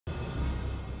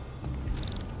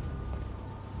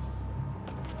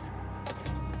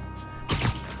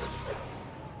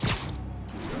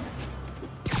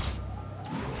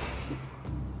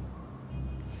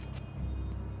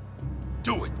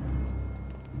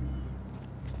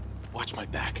Watch my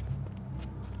back.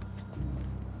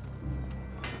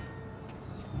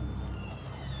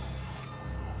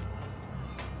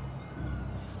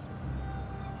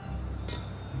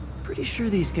 Pretty sure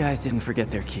these guys didn't forget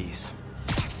their keys.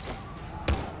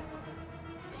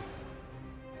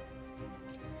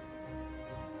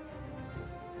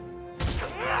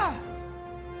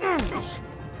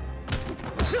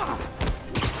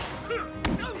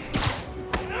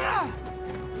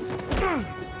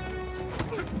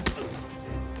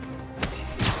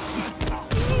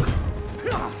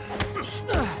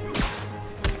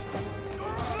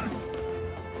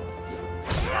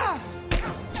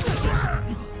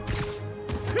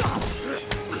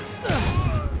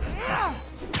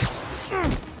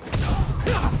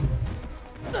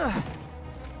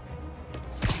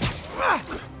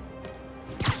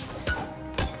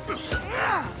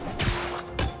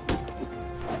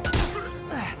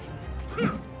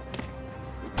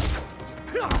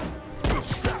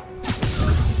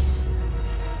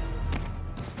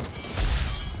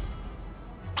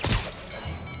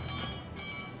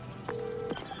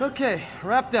 Okay,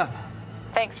 wrapped up.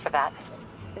 Thanks for that.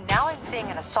 Now I'm seeing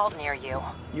an assault near you.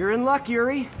 You're in luck,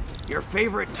 Yuri. Your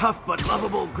favorite tough but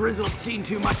lovable, grizzled,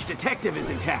 seen-too-much detective is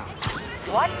in town.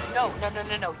 What? No.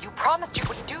 You promised you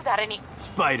wouldn't do that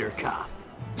Spider Cop.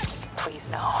 Please,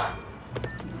 no.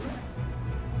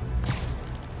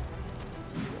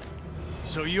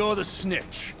 So you're the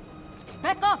snitch?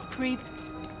 Back off, creep.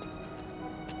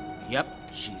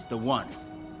 Yep, she's the one.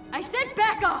 I said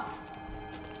back off!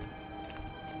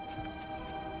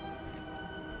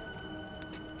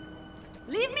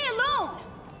 Leave me alone!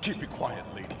 Keep it quiet,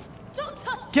 lady. Don't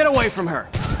touch. Get away from her!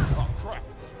 Oh, crap.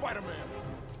 Spider-Man.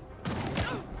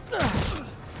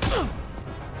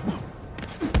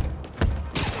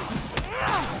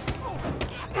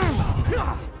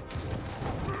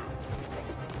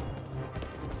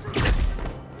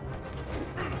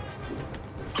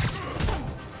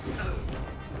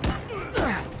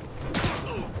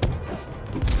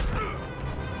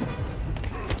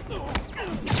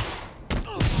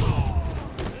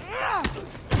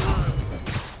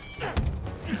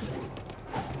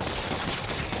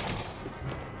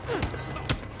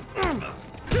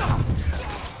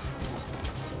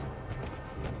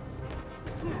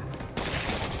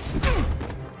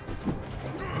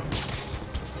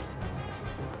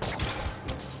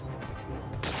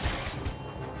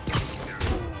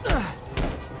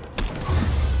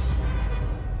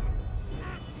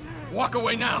 Walk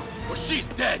away now, or she's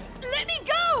dead! Let me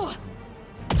go!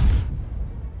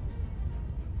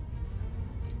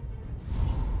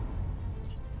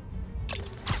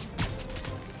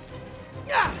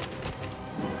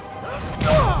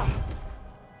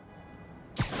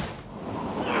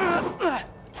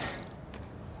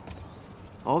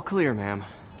 All clear, ma'am.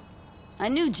 I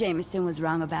knew Jameson was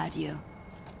wrong about you.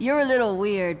 You're a little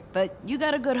weird, but you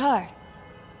got a good heart.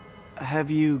 Have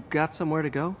you got somewhere to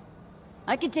go?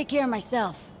 I can take care of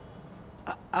myself.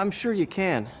 I'm sure you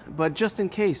can, but just in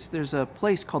case, there's a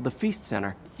place called the Feast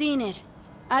Center. Seen it.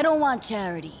 I don't want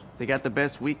charity. They got the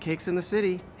best wheat cakes in the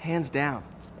city, hands down.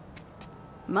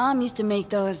 Mom used to make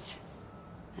those.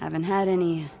 Haven't had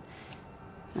any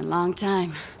in a long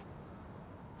time.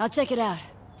 I'll check it out.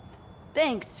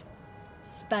 Thanks,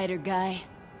 Spider Guy.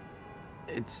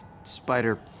 It's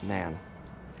Spider-Man.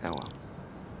 Oh well.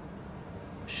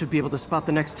 Should be able to spot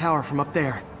the next tower from up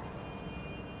there.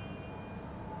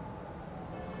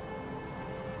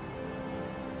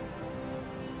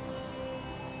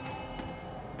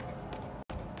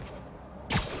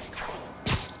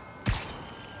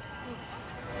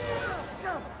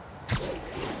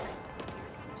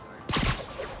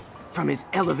 From his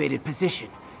elevated position,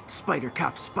 Spider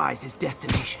Cop spies his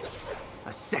destination.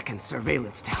 A second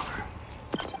surveillance tower.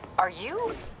 Are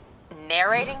you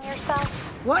narrating yourself?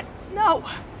 What? No!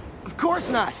 Of course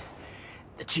not!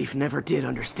 The Chief never did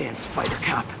understand Spider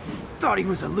Cop. Thought he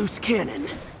was a loose cannon.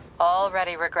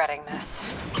 Already regretting this.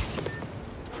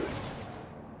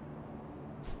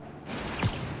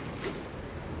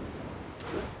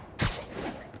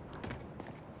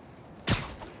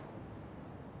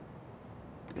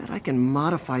 Bet I can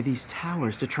modify these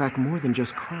towers to track more than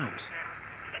just crimes.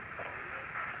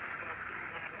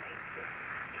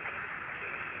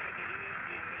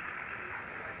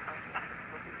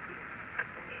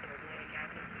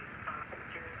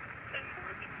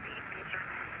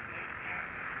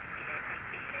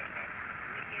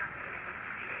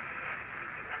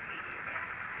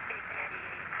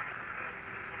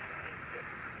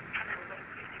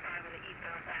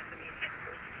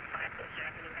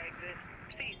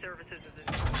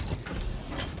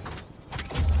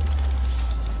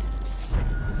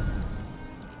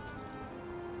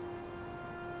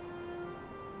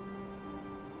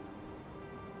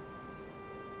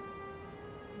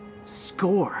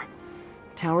 score.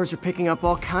 Towers are picking up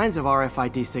all kinds of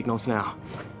RFID signals now,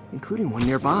 including one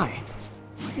nearby.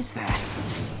 What is that?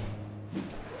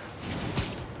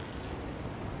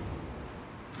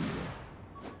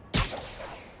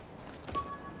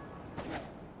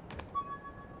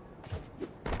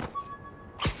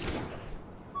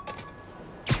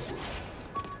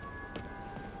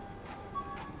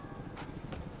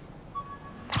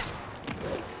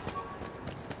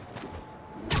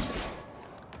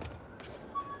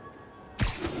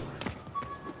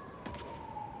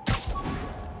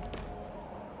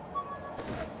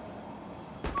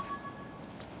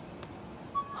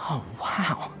 Oh,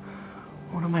 wow.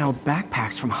 One of my old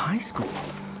backpacks from high school.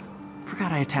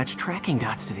 Forgot I attached tracking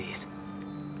dots to these.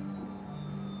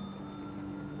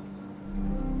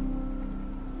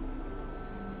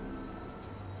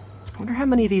 Wonder how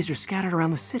many of these are scattered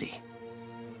around the city.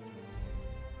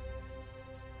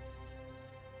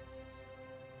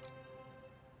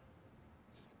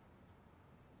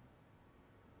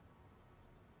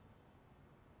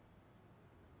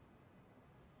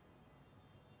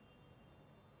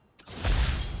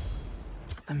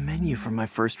 The menu from my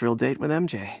first real date with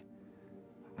MJ.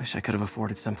 Wish I could have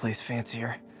afforded someplace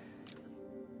fancier.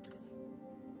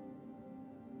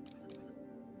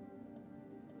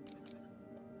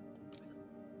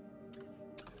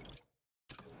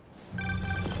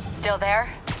 Still there?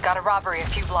 Got a robbery a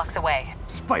few blocks away.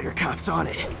 Spider Cop's on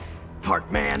it. Part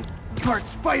man, part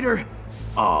spider,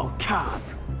 all cop.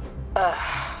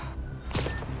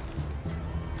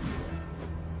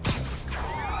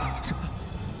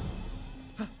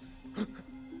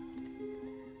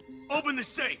 Open the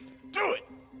safe! Do it!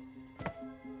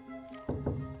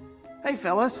 Hey,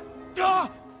 fellas. Ah!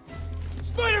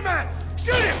 Spider-Man!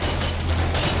 Shoot him!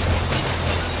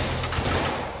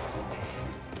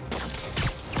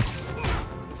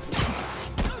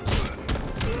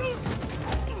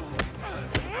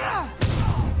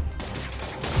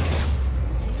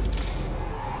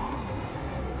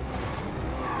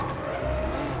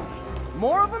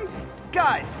 More of them?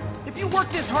 Guys, if you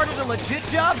worked this hard at a legit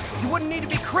job, you wouldn't need to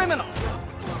be criminals.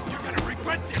 You're gonna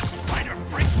regret this, spider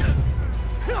freak!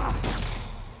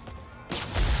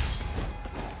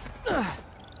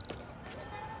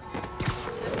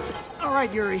 All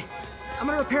right, Yuri. I'm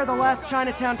gonna repair the last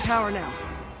Chinatown tower now.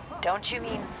 Don't you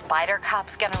mean Spider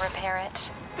Cop's gonna repair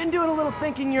it? Been doing a little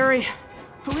thinking, Yuri.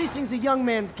 Policing's a young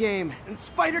man's game, and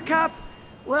Spider Cop,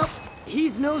 well,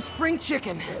 he's no spring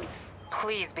chicken.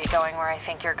 Please be going where I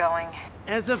think you're going.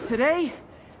 As of today,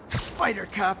 Spider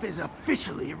Cop is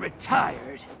officially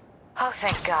retired. Oh,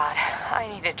 thank God. I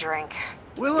need a drink.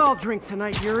 We'll all drink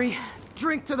tonight, Yuri.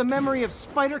 Drink to the memory of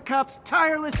Spider Cop's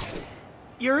tireless...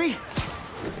 Yuri?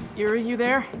 Yuri, you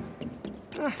there?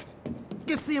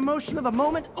 Guess the emotion of the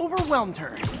moment overwhelmed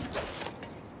her.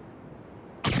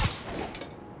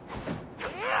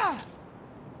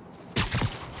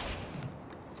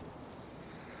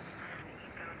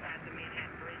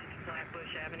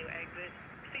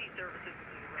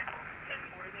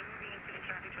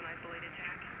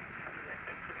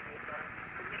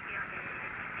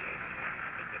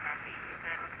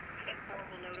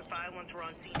 Once we're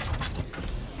on scene.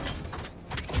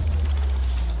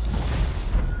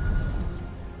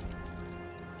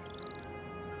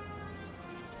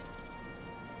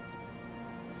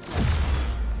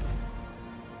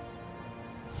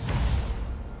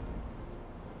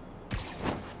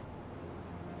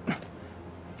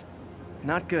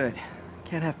 Not good.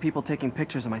 Can't have people taking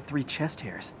pictures of my 3 chest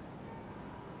hairs.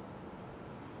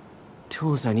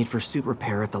 Tools I need for suit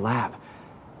repair at the lab.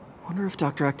 Wonder if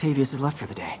Dr. Octavius is left for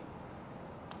the day.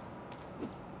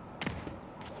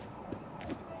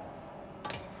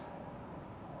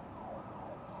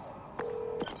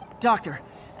 Doctor,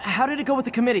 how did it go with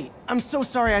the committee? I'm so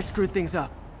sorry I screwed things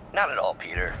up. Not at all,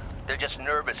 Peter. They're just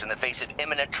nervous in the face of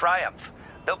imminent triumph.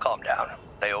 They'll calm down.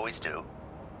 They always do.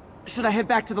 Should I head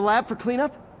back to the lab for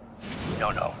cleanup?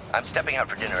 No. I'm stepping out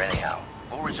for dinner anyhow.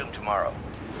 We'll resume tomorrow.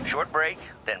 Short break,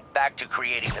 then back to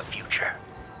creating the future.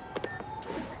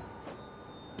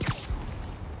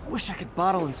 Wish I could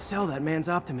bottle and sell that man's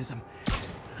optimism.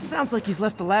 Sounds like he's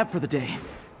left the lab for the day.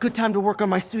 Good time to work on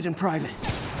my suit in private.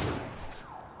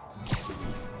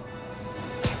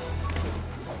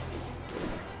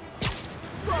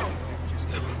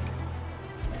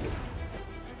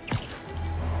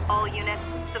 All units,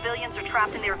 civilians are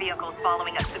trapped in their vehicles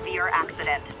following a severe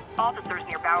accident. Officers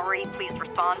near Bowery, please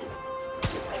respond.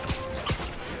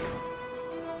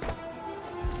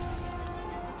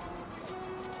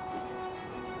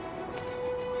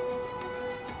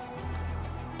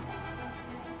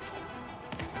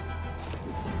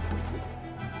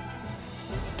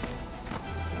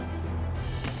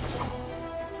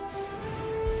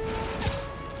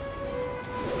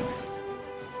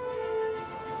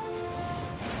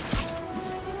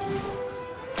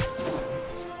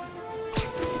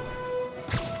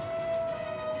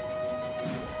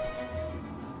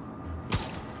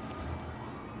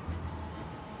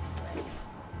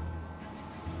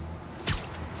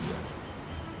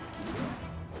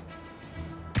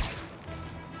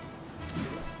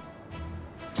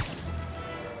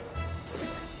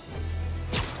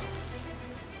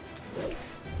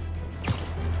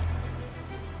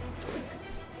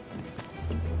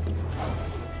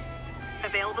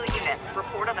 Available units.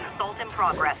 Report of an assault in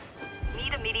progress.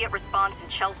 Need immediate response in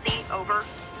Chelsea. Over.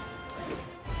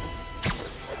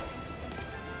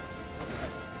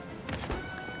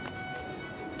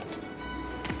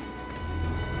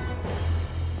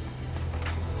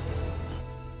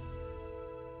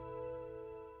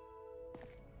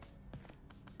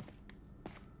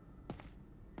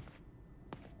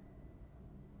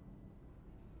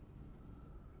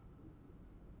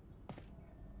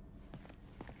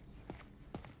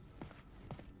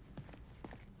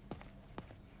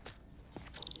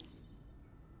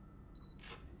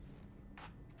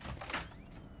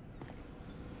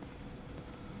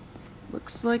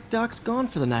 Looks like Doc's gone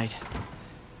for the night.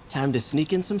 Time to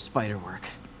sneak in some spider work.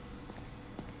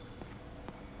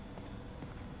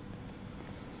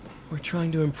 We're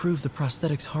trying to improve the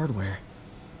prosthetics hardware.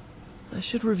 I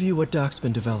should review what Doc's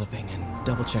been developing and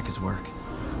double-check his work.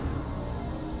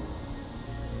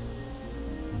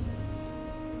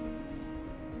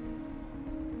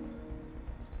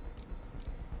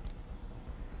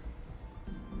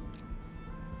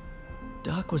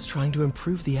 Doc was trying to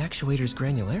improve the actuator's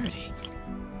granularity.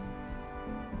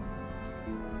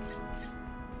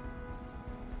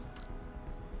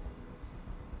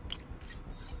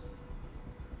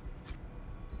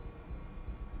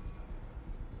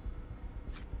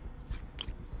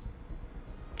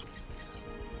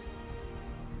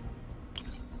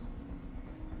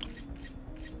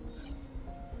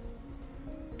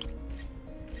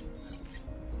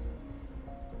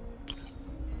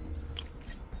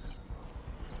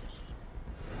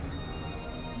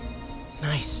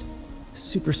 Nice.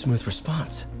 Super smooth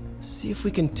response. See if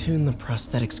we can tune the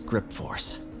prosthetic's grip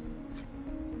force.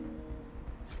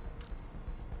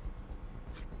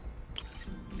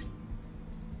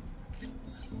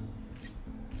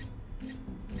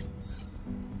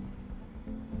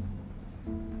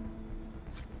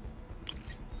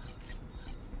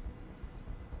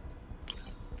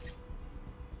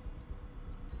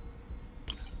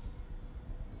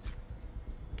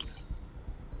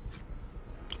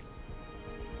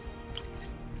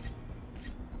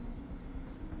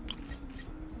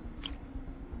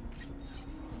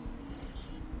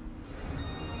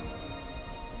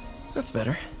 That's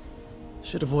better.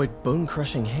 Should avoid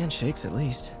bone-crushing handshakes at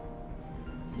least.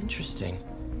 Interesting.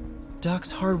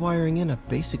 Doc's hardwiring in a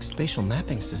basic spatial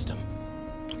mapping system.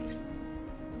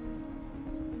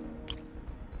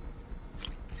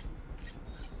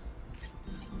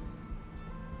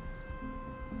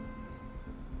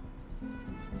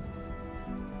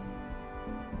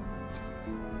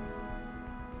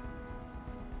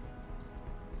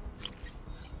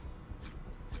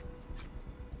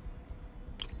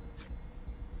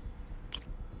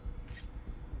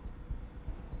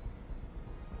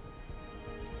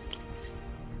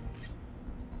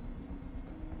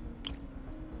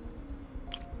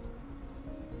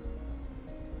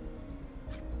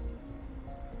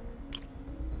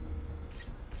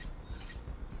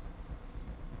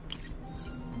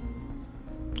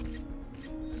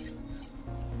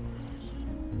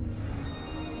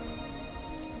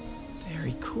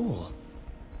 Very cool.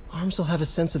 Arms will have a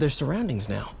sense of their surroundings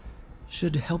now.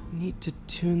 Should help need to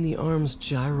tune the arm's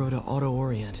gyro to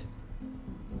auto-orient.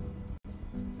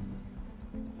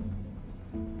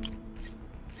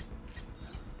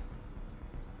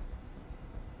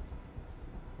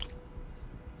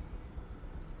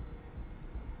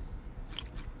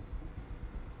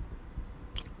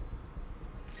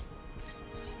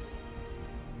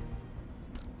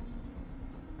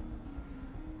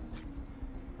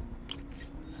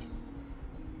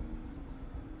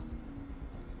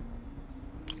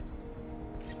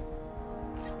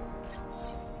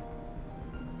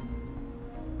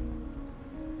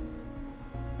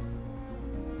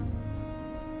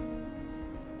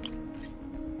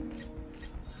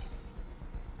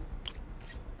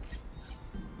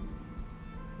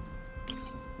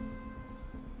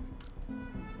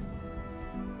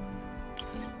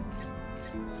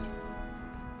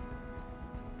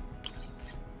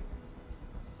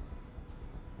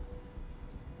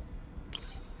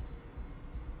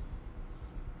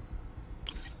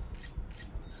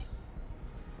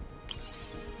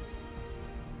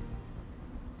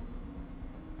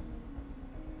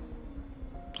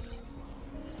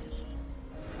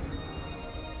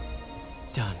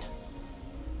 Done.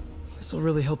 This will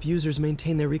really help users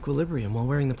maintain their equilibrium while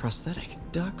wearing the prosthetic.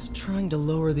 Doc's trying to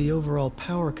lower the overall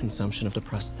power consumption of the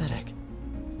prosthetic.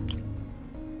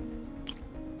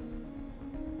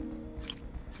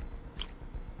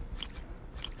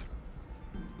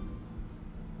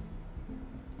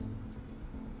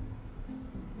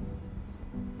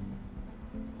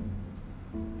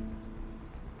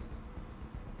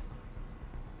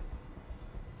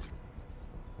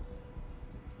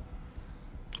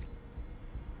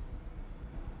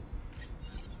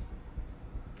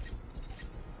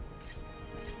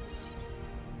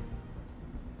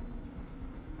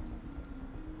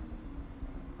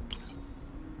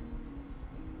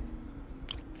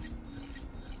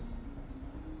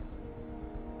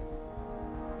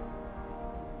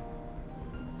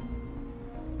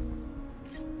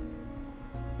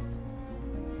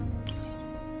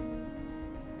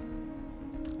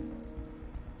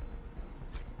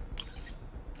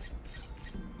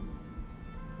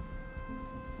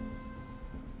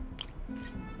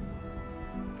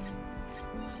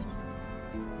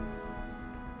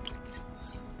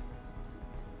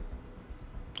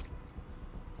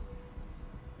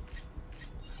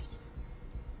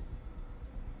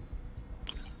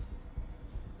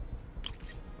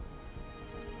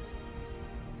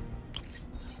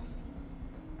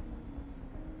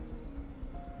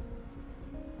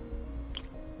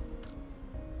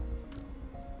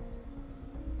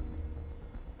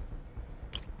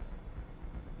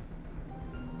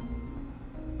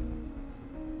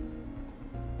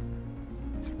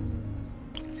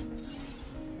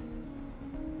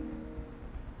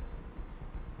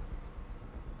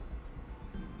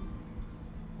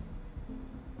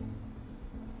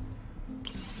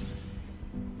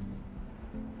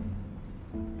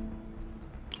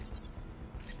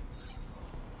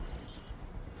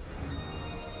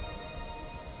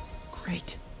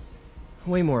 Great.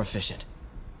 Way more efficient.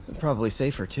 Probably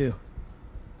safer, too.